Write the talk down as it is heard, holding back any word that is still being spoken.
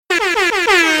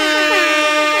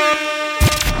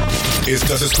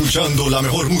Estás escuchando la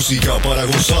mejor música para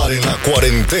gozar en la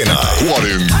cuarentena.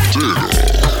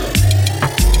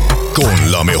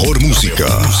 Con la mejor música.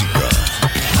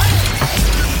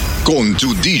 Con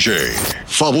tu DJ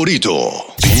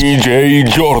favorito. DJ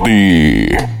Jordy.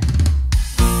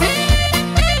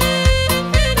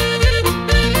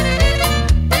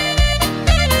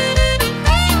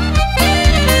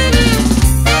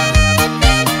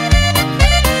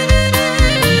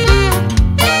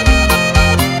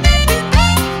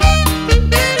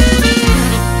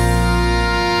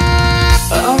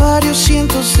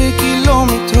 Cientos de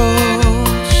kilómetros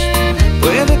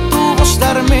puede tu voz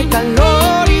darme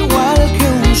calor igual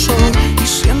que un sol, y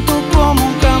siento como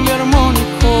un cambio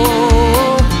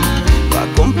armónico va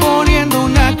componiendo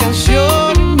una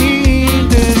canción en mi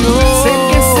interior. Sé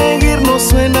que seguir no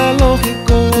suena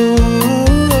lógico,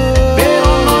 pero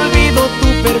no olvido tu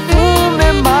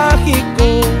perfume mágico,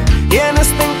 y en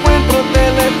este encuentro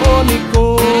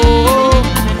telefónico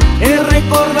he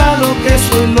recordado que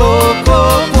soy loco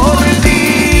por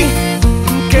ti,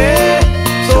 que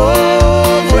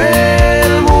todo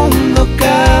el mundo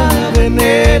cabe en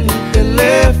el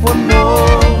teléfono,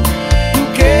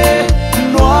 que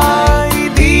no hay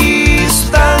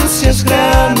distancias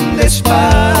grandes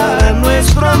para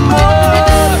nuestro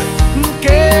amor,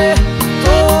 que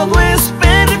todo es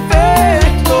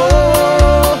perfecto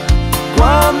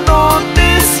cuando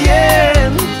te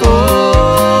siento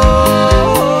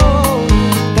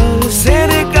tan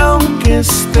cerca aunque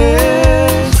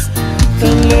estés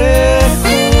tan lejos.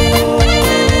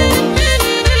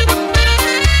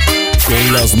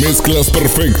 Con las mezclas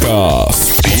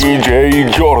perfectas,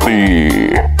 DJ Jordy.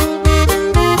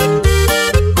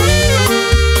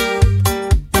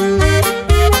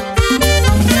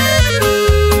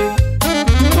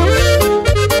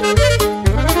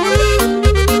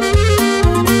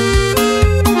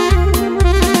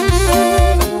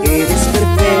 Eres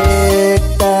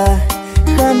perfecta,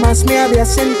 jamás me había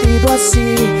sentido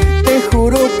así. Te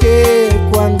juro que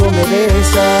cuando me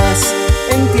besas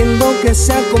entiendo que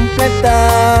se ha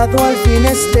completado al fin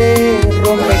este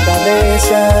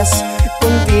rompecabezas.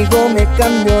 Contigo me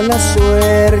cambió la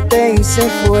suerte y se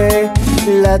fue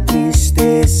la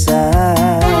tristeza.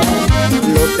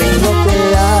 Lo tengo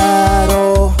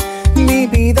claro, mi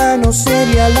vida no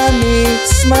sería la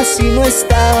misma si no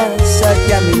estás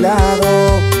aquí a mi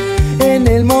lado. En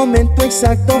el momento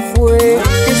exacto fue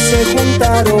que se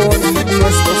juntaron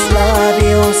nuestros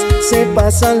labios. Se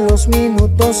pasan los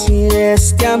minutos y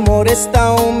este amor está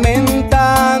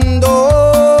aumentando.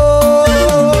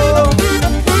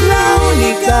 La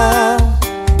única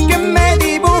que me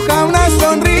dibuja una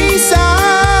sonrisa,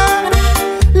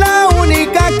 la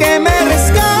única que me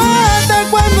rescata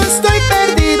cuando estoy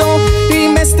perdido y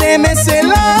me estremece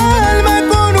el alma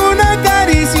con una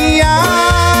caricia.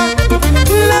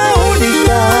 La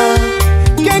única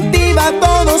que activa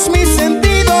todos mis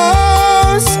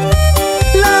sentidos,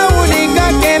 la única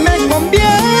que me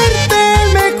convierte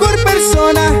en mejor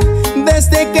persona.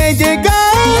 Desde que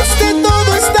llegaste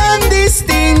todo es tan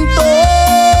distinto.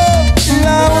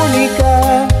 La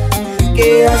única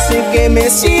que hace que me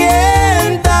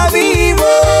sienta vivo.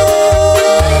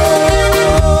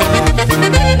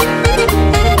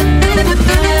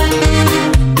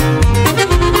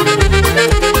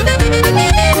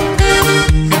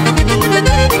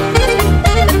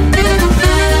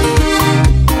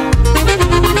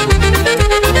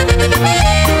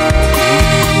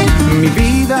 Mi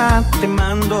vida te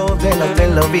mando de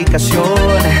la ubicación.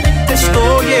 Te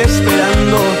estoy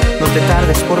esperando, no te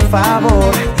tardes por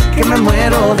favor, que me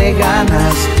muero de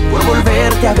ganas por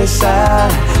volverte a besar,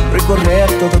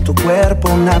 recorrer todo tu cuerpo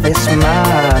una vez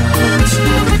más.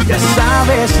 Ya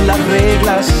sabes las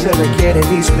reglas, se requiere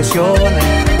discreción,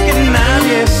 que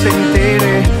nadie se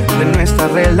entere de nuestra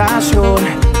relación.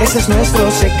 Ese es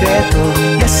nuestro secreto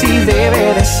y así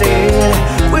debe de ser,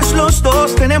 pues los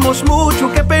dos tenemos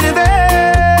mucho que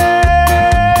perder.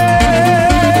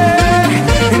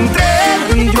 Entre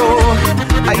tú y yo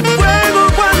hay fuego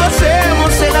cuando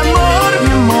hacemos el amor,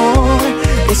 mi amor.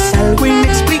 Es algo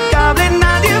inexplicable,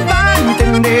 nadie va a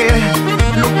entender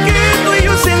lo que tú y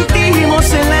yo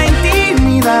sentimos en la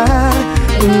intimidad.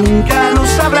 Y nunca lo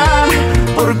sabrán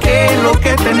porque lo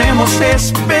que tenemos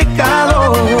es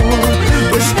pecado.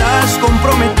 Tú estás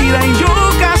comprometida y yo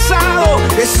casado,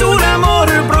 es un amor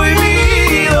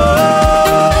prohibido.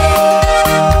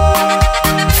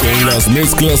 Con las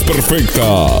mezclas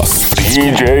perfectas,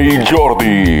 DJ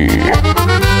Jordy.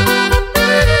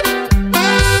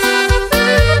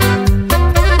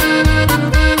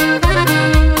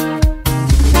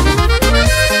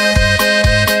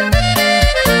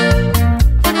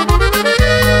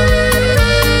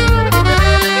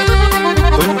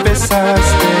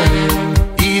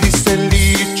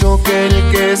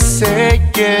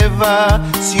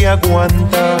 si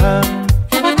aguanta.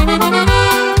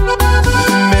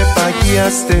 Me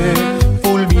fallaste,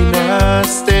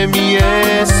 fulminaste mi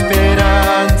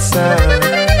esperanza.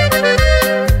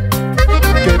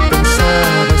 Que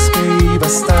pensabas que iba a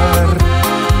estar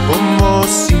como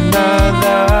si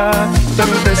nada. Te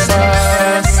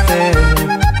empezaste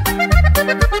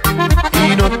y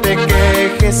no te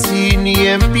quejes y ni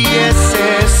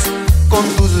empieces con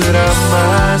tus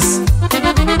dramas,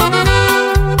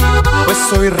 pues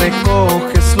hoy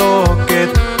recoges lo que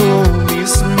tú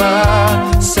misma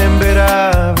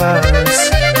sembrabas.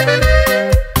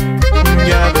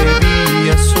 Ya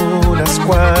debías unas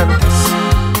cuantas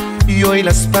y hoy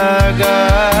las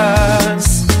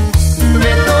pagas.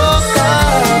 Me toca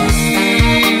a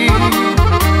mí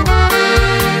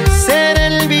ser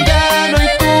el villano y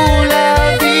tú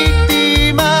la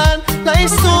víctima, la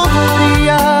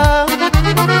historia.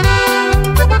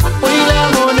 Hoy la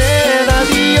moneda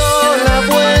dio la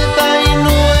vuelta y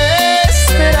no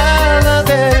esperaba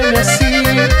verme así.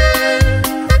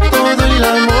 Todo el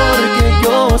amor que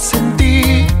yo sentí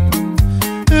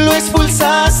lo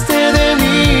expulsaste de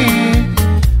mí.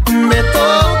 Me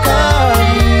toca a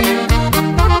mí.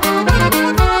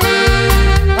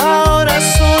 Ahora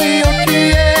soy yo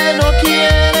quien no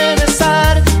quiere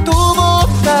besar tu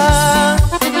boca.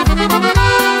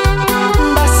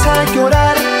 Vas a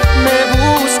llorar, me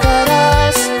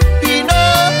buscarás y no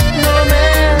me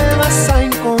vas a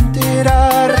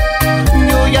encontrar.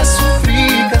 Yo ya sufrí,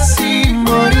 casi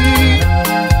morí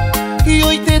y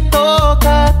hoy te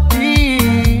toca a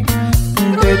ti,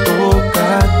 te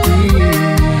toca a ti.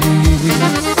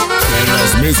 En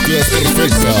las mezclas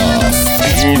perfectas,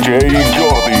 DJ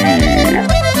Jordy.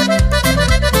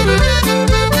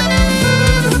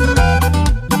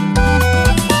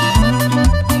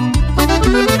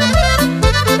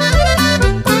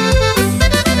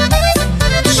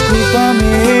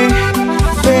 Discúlpame,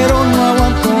 pero no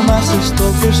aguanto más esto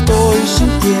que estoy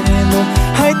sintiendo.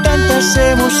 Hay tantas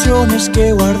emociones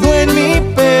que guardo en mi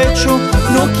pecho.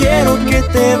 No quiero que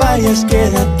te vayas,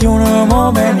 quédate un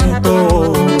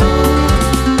momento.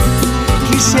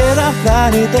 Quisiera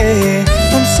hablarte,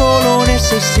 tan solo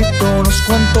necesito unos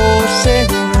cuantos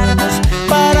segundos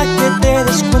para que te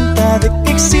des cuenta de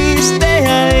que existe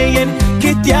alguien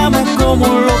que te ama como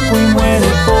un loco y muere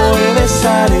por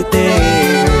besarte.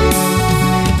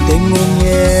 Tengo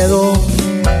miedo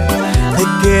de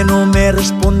que no me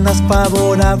respondas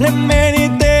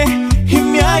favorablemente y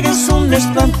me hagas un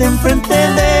desplante enfrente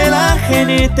de la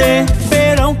gente.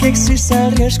 Pero aunque exista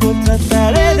el riesgo,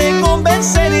 trataré de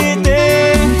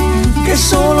convencerte que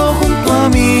solo junto a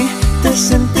mí te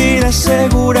sentirás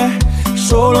segura.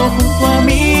 Solo junto a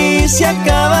mí se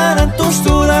acabarán tus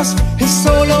dudas. Y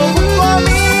solo junto a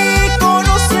mí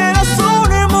conocerás un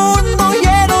mundo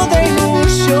lleno de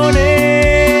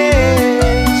ilusiones.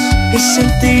 Y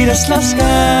sentirás las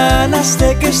ganas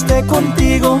de que esté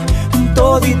contigo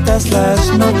toditas las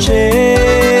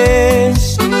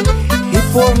noches. Y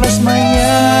por las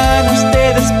mañanas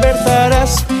te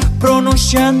despertarás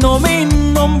pronunciando mi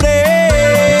nombre.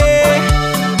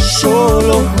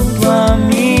 Solo junto a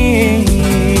mí.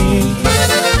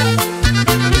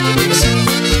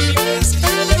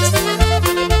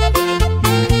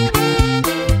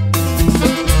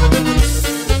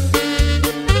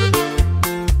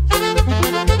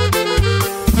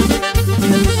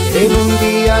 En un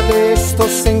día de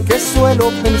estos en que suelo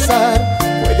pensar,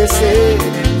 puede ser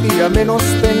el día menos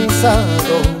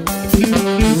pensado.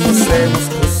 Nos hemos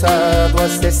cruzado,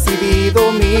 has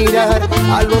decidido mirar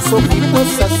a los ojitos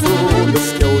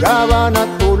azules que oraban a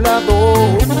tu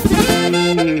lado.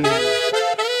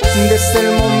 Desde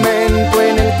el momento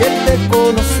en el que te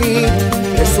conocí,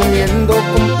 resumiendo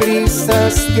con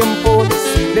prisas tiempo de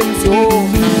silencio,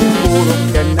 juro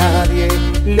que a nadie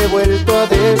le he vuelto a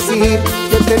decir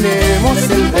que tenemos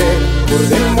el récord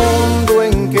del mundo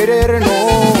en querernos.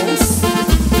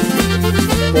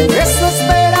 Por eso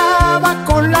esperaba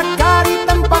con la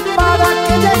carita empapada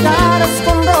que llegaras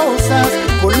con rosas,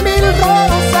 con 1000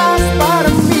 rosas para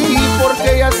mí,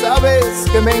 porque ya sabes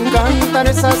que me encantan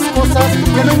esas cosas,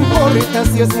 que no importa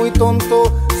si es muy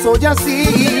tonto, soy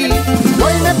así.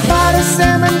 Hoy me parece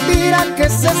mentira que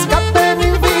se escape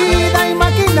mi vida,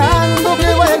 imaginando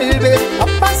que vuelve a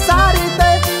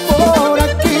pasarte por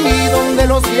aquí, donde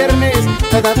los viernes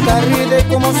cada tarde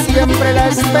como siempre la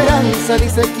esperanza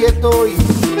dice quieto y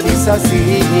es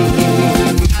así.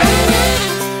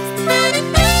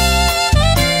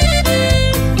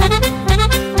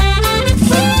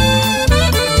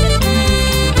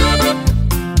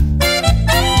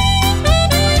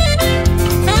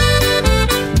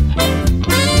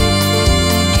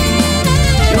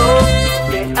 Yo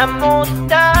te amo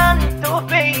tanto.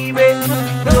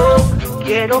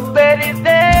 very,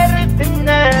 very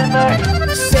never.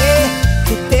 Sé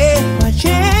que te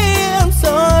fallé, I'm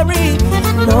sorry,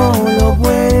 no lo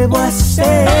vuelvo a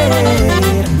hacer.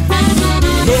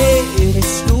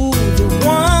 Eres tú the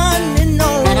one and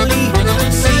only.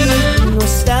 Si no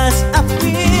estás, I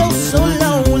feel so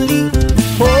lonely.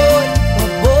 Por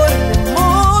favor,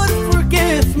 amor,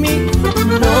 forgive me.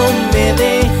 No me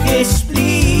dejes,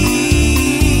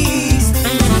 please.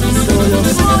 Solo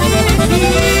soy de ti.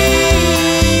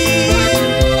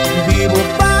 Vivo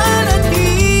para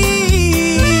ti.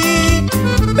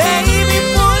 Baby,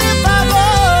 por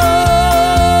favor.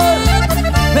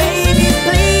 Baby,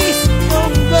 please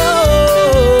don't go.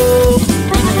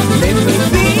 Let me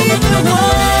be the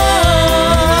one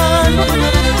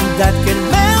that can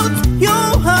melt your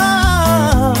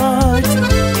heart.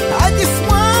 I just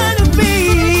wanna be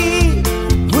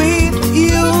with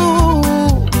you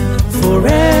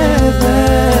forever.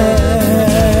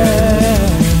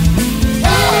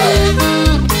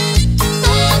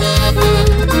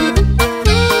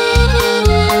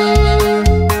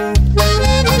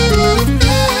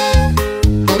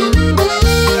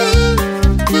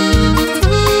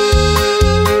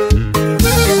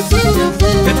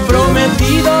 Te he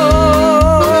prometido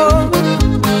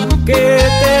que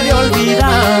te he de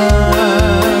olvidar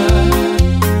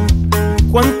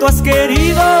cuánto has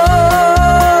querido,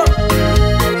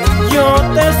 yo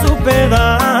te supe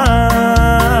dar.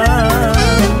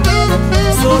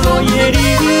 Solo y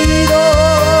herido,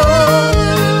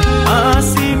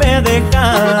 así me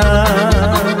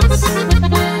dejas,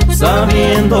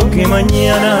 sabiendo que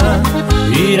mañana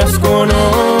irás con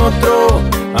otro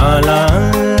a la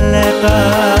aleta.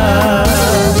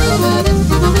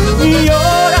 Y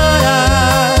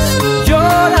llorarás,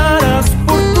 llorarás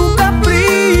por tu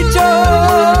capricho.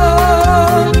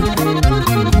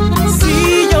 Si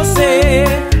yo sé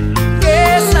que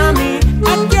es a mí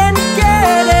a quien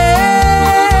quieres,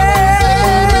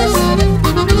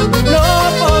 no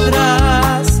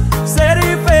podrás ser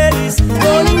feliz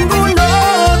con ningún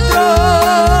otro.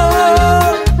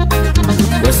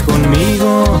 Pues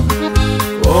conmigo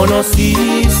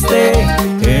conociste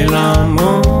el amor.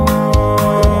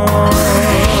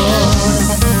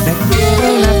 Te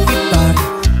quieren agitar,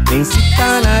 te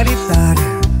incitan a gritar.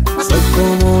 Soy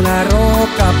como una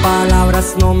roca, palabras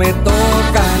no me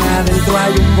tocan. Adentro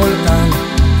hay un volcán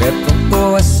que pronto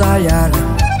va a estallar.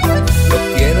 Yo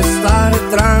quiero estar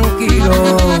tranquilo.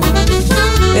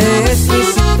 Es mi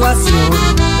situación,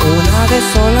 una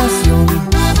desolación.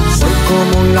 Soy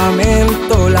como un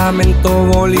lamento, lamento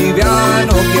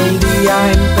boliviano que un día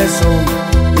empezó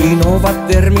y no va a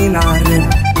terminar.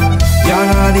 Y a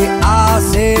nadie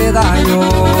hace daño.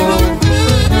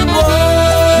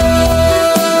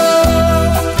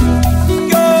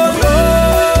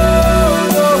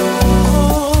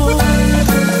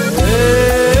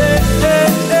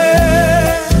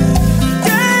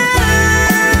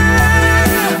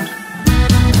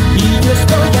 Y yo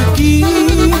estoy aquí,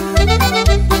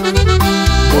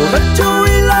 borracho y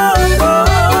loco,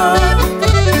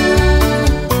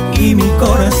 y mi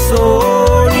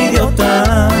corazón idiota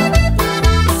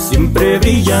siempre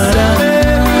brillará.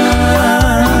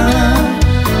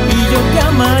 Y yo te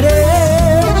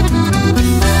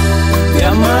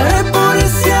amaré por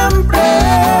siempre.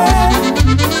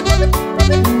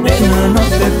 Nena, no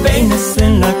te peines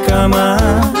en la cama,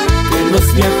 que los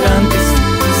viajantes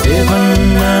se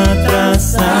van a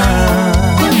atrasar.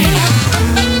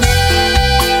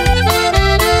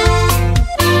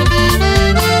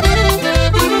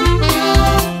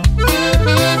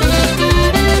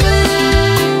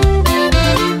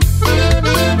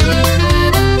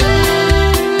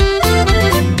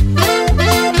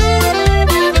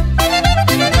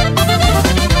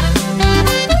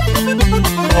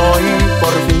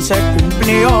 Se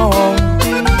cumplió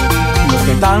lo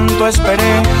que tanto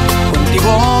esperé,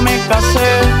 contigo me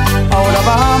casé, ahora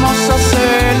vamos a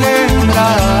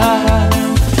celebrar.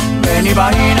 Ven y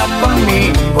baila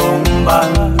conmigo un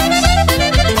vals.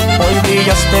 Hoy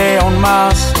brillaste aún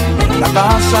más en la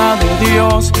casa de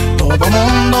Dios. Todo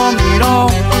mundo miró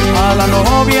a la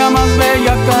novia más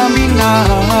bella caminar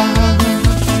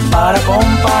para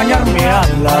acompañarme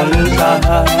al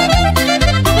altar.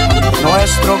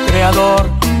 Nuestro creador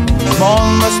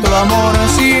con nuestro amor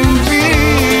sin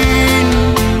fin,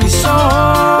 y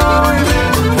soy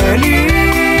feliz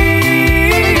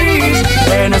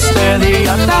en este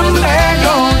día tan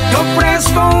bello. Te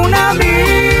ofrezco una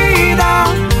vida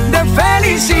de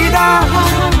felicidad.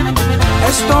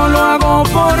 Esto lo hago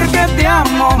porque te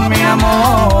amo, mi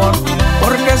amor,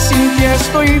 porque sin ti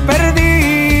estoy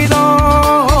perdido.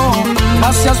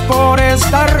 Gracias por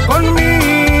estar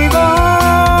conmigo.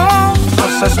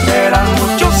 Yo nos esperan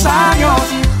muchos años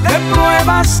de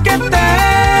pruebas que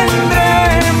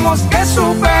tendremos que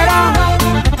superar.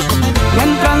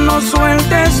 Mientras no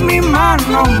sueltes mi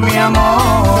mano, mi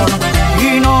amor,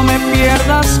 y no me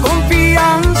pierdas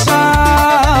confianza,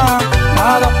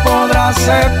 nada podrá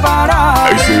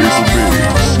separar. Ese es un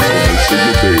mix con el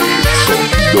sello de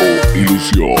Sonido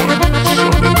Ilusión.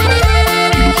 Sonido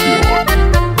Ilusión.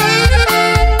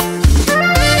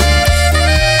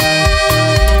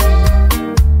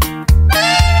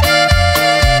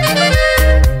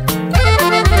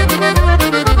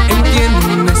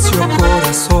 Entiende, necio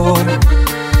corazón,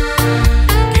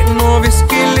 que no ves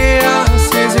que le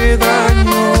haces de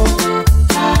daño.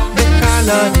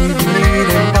 Déjala vivir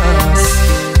en paz.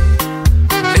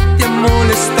 Vete a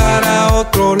molestar a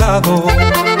otro lado.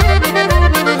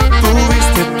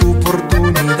 Tuviste tu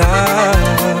oportunidad,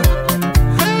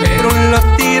 pero la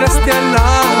tiraste a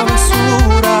la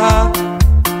basura.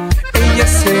 Ella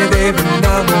se debe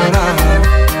enamorar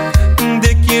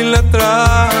de quien la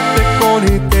trate con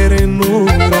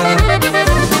ternura.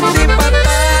 De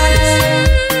batallas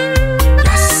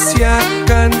ya se ha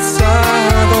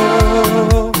cansado.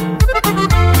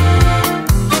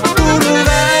 Tu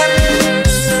lugar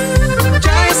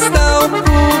ya está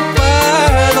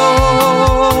ocupado.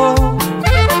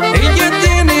 Ella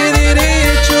tiene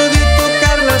derecho de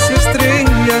tocar las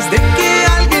estrellas, de que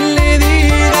alguien le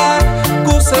diga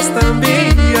cosas tan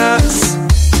bellas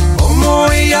como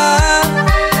ella.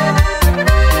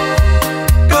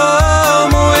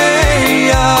 Como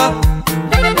ella,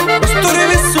 no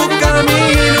estorbes su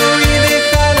camino y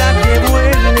déjala que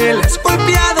vuele. Le has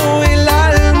golpeado el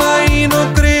alma y no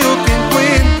creo que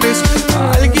encuentres a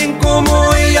alguien como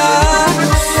ella.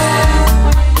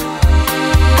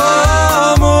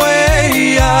 Como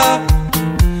ella,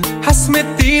 has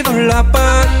metido la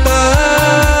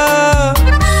pata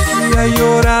y ha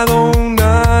llorado un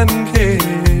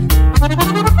ángel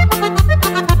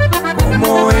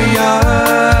como ella.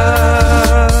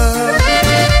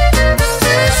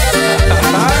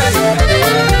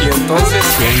 Y entonces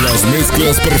Con las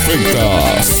mezclas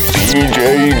perfectas.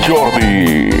 DJ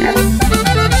Jordy.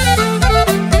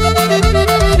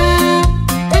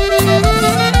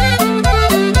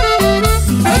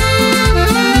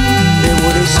 debo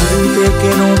decirte que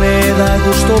no me da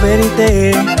gusto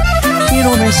verte, y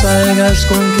no me salgas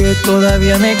con que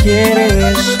todavía me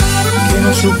quieres, que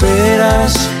no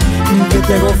superas, que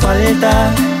te hago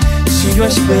falta. Si yo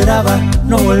esperaba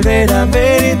no volver a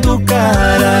ver tu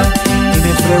cara, y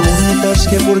me preguntas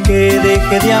que por qué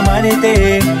dejé de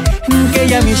amarte, que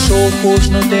ya mis ojos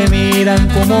no te miran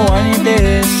como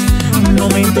antes. No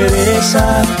me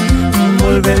interesa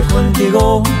volver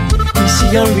contigo, y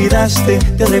si ya olvidaste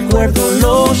te recuerdo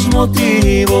los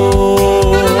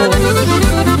motivos.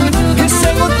 Que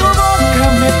según tu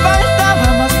boca me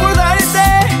faltaba más por darte,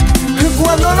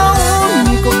 cuando lo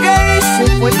único que hice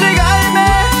fue entregarme.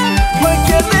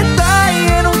 Cualquier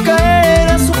detalle nunca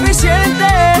era suficiente,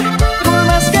 por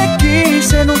más que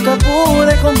quise nunca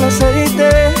pude complacerte.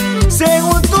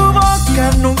 Según tu boca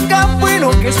nunca fui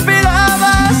lo que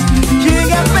esperabas.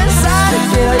 Llegué a pensar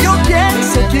que era yo quien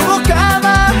se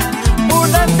equivocaba, por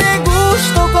darte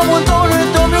gusto como un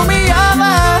tonto me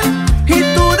humillaba, y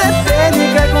tú de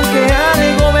técnica con que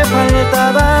algo me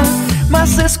faltaba.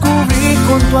 Mas descubrí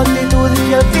con tu actitud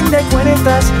que al fin de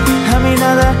cuentas a mí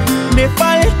nada me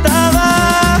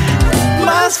faltaba,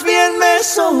 más bien me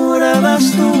sobrabas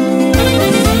tú.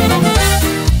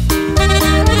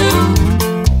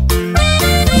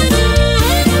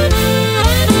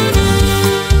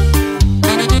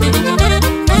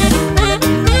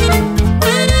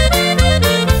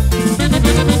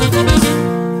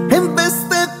 En vez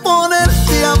de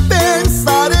ponerte a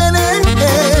pensar en él,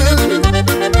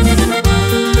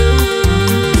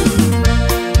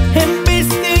 En vez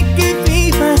de que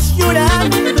vivas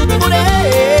llorando por él,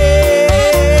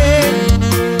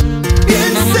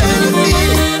 piensa en mí.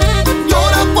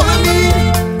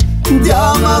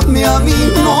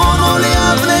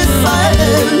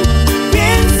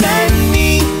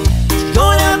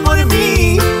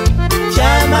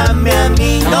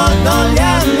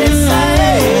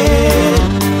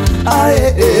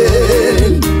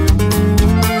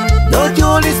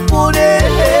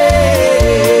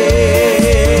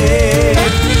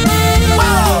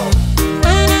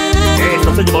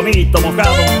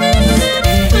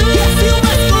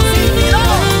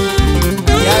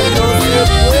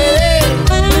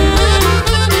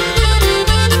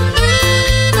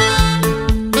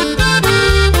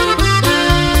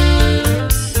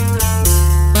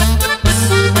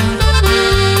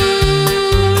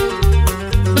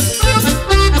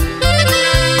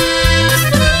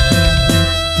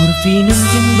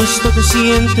 esto que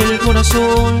siente el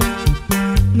corazón.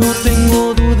 No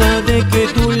tengo duda de que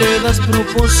tú le das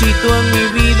propósito a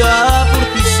mi vida. Por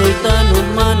ti soy tan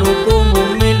humano como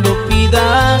me lo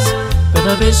pidas.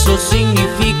 Cada beso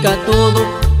significa todo,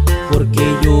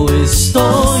 porque yo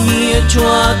estoy hecho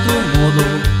a tu modo,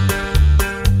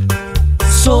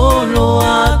 solo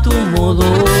a tu modo.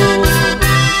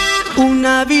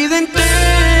 Una vida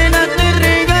entera te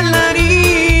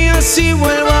regalaría si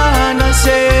vuelvo a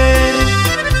nacer.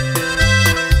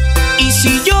 Y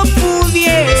si yo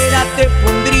pudiera te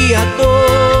pondría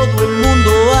todo el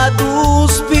mundo a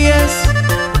tus pies.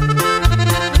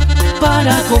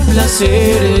 Para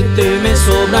complacerte me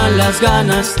sobran las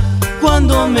ganas.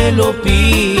 Cuando me lo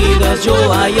pidas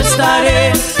yo ahí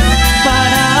estaré,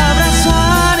 para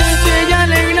abrazarte y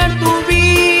alegrar tu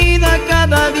vida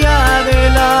cada día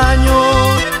del año.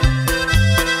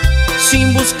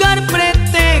 Sin buscar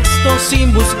pretextos,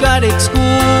 sin buscar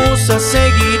excusas,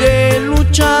 seguiré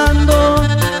luchando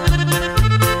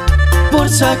por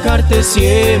sacarte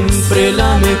siempre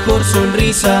la mejor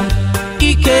sonrisa.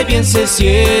 Y qué bien se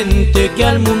siente que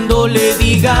al mundo le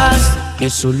digas que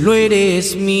solo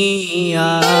eres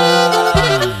mía.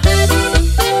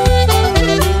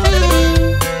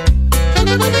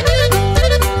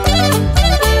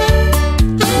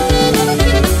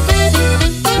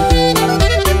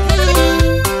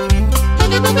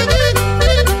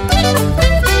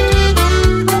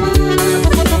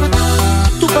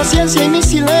 Tu paciencia y mi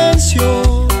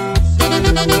silencio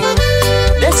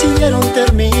decidieron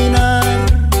terminar.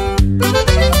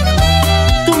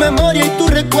 Tu memoria y tu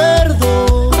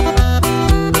recuerdo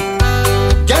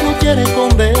ya no quieren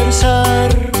conversar.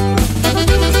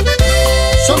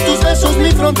 Son tus besos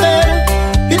mi frontera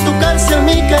y tu cárcel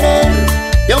mi querer.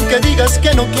 Y aunque digas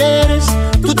que no quieres,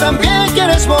 tú también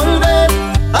quieres volver.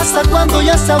 ¿Hasta cuándo y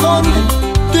hasta dónde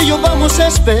tú y yo vamos a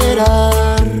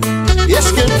esperar? Y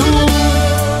es que tú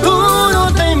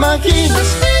no te imaginas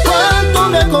cuánto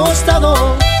me ha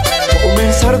costado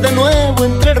comenzar de nuevo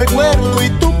entre el recuerdo y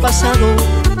tu pasado.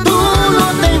 Tú no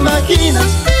te imaginas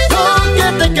lo que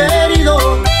te he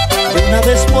querido. De una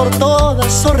vez por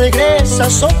todas o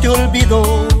regresas o te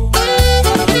olvido.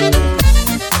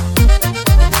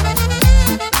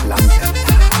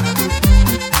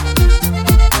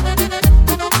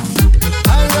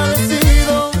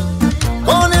 Agradecido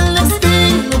con el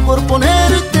destino por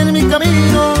ponerte en mi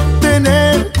camino.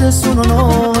 Tenerte es un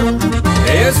honor,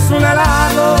 es un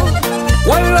halago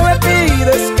cuando me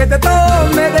pides que te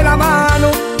tome de la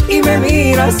mano y me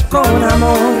miras con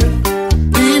amor.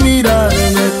 Y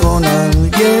mirarme con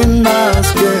alguien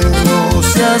más que no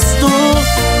seas tú,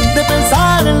 de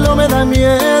pensar en lo me da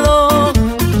miedo.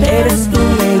 Eres tú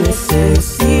mi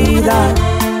necesidad,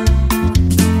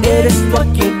 eres tú a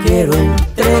quien quiero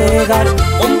entregar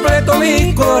completo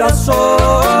mi corazón.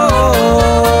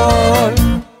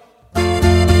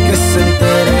 Que se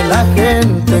entere la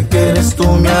gente que eres tú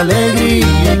mi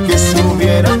alegría, que si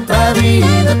hubiera otra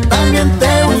vida también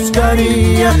te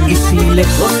buscaría. Y si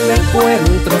lejos me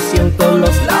encuentro, siento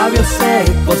los labios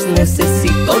secos,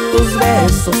 necesito tus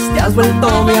besos, te has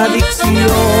vuelto mi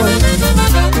adicción.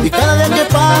 Y cada día que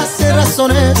pase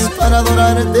razones para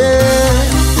adorarte,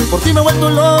 por ti me he vuelto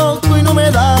loco y no me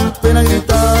da pena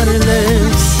gritarles.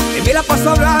 Y me la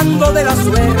paso hablando de la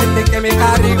suerte que me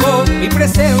cargó, mi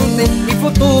presente, mi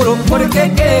futuro,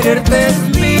 porque quererte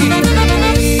es vivir.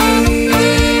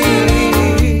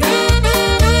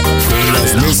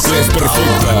 Las mezclas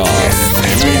perfectas.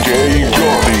 DJ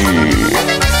Jordy.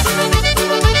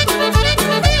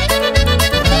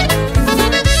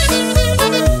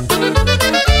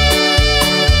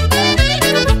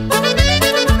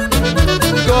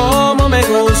 Cómo me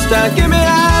gusta que me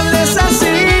hables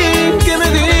así, que me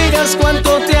digas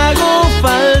cuánto te hago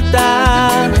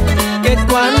falta, que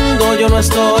cuando yo no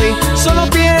estoy solo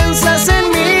piensas en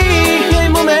mí. Y hay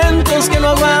momentos que no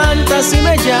aguantas y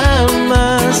me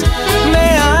llamas.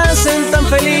 Me hacen tan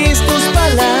feliz tus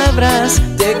palabras,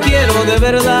 te quiero de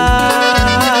verdad.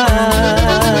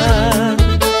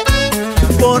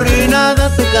 Por nada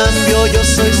te cambio, yo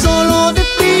soy solo de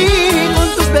ti. Con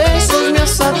tus besos me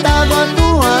has atado a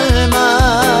tu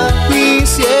alma. Y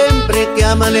siempre que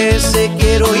amanece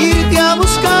quiero irte a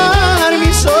buscar.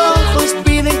 Mis ojos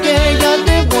piden que ya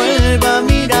te vuelva a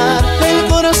mirar. El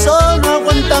corazón no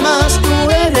aguanta más, tú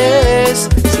eres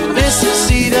sin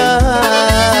necesidad.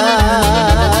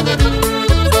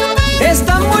 Es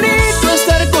tan bonito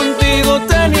estar contigo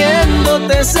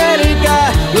teniéndote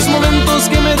cerca. Los momentos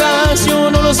que me das yo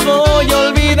no los voy a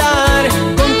olvidar.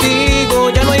 Contigo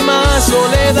ya no hay más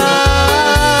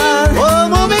soledad.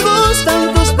 Como me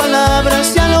gustan tus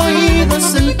palabras y al oído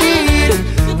sentir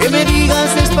que me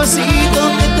digas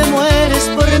despacito que te muero.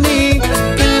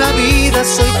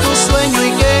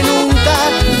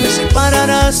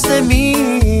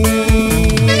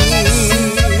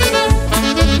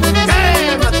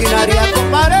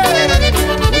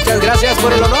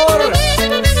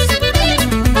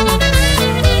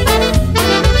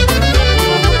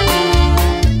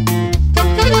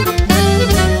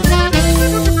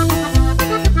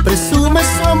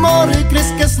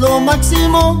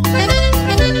 íntimo,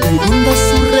 inunda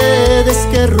sus redes,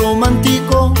 qué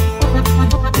romántico.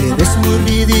 Eres muy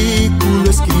ridículo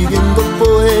escribiendo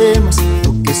poemas.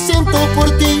 Lo que siento por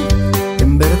ti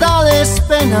en verdad es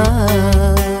pena.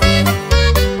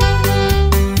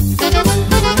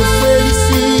 Te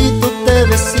felicito, te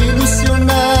ves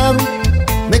ilusionado.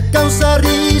 Me causa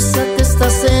risa, te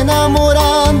estás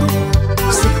enamorando.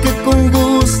 Sé que con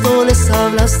gusto les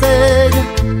hablas de ella.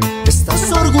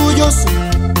 Estás orgulloso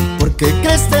porque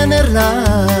crees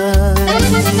tenerla.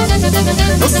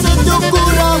 No se te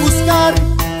ocurra buscar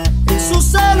en su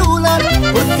celular,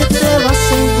 porque te vas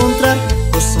a encontrar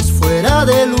cosas fuera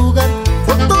de lugar,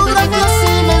 fotografías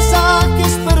y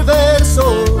mensajes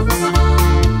perversos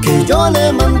que yo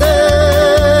le mandé.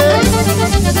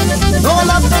 No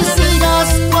la persigas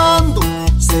cuando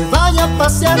se vaya a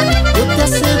pasear, yo te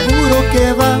aseguro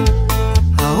que va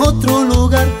a otro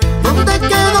lugar donde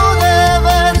quedó de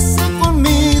verse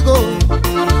conmigo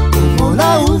como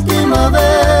la última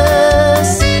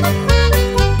vez,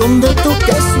 donde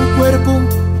toqué su cuerpo,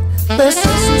 besé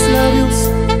sus labios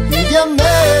y ella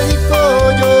me dijo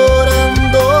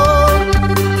llorando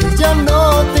que ya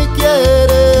no te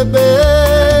quiere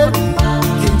ver,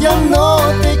 que ya no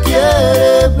te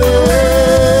quiere ver.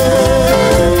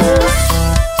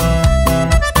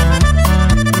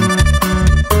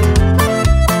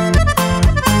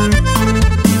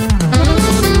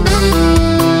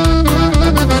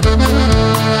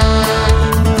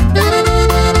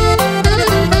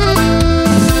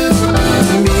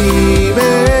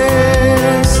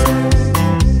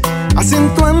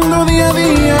 Acentuando día a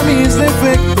día mis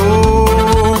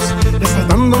defectos,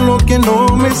 resaltando lo que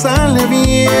no me sale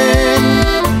bien,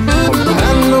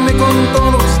 comparándome con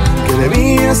todos, que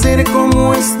debía ser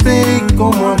como este y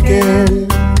como aquel.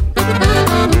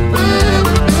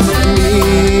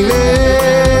 Miles,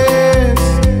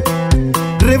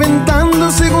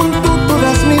 reventando según tú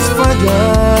todas mis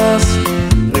fallas,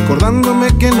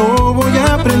 recordándome que no voy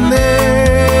a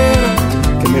aprender,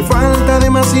 que me falta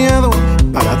demasiado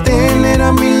para tener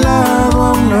a mi lado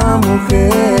a una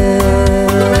mujer.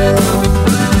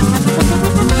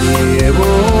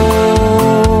 Llevo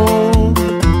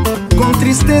con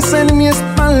tristeza en mi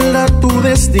espalda tu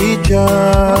desdicha.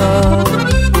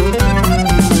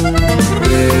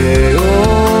 Creo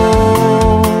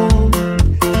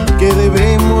que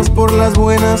debemos por las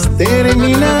buenas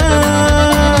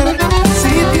terminar.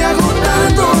 Si te hago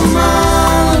tanto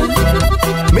mal,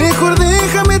 mejor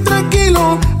déjame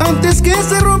tranquilo antes que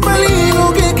se rompa el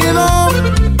hilo que quedó,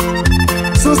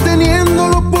 sosteniendo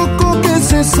lo poco que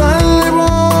se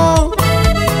salvó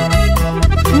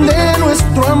de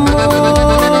nuestro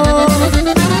amor.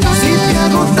 Si te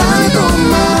hago tanto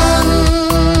mal,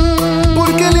 ¿por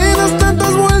qué le das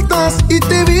tantas vueltas y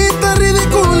te evitas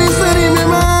ridiculizarme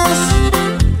más?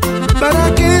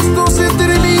 Para que esto se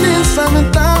termine en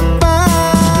santa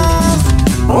paz.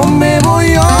 O me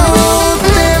voy o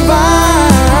te vas.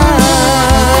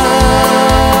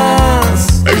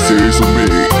 Ese es un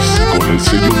mix con el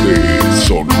sello de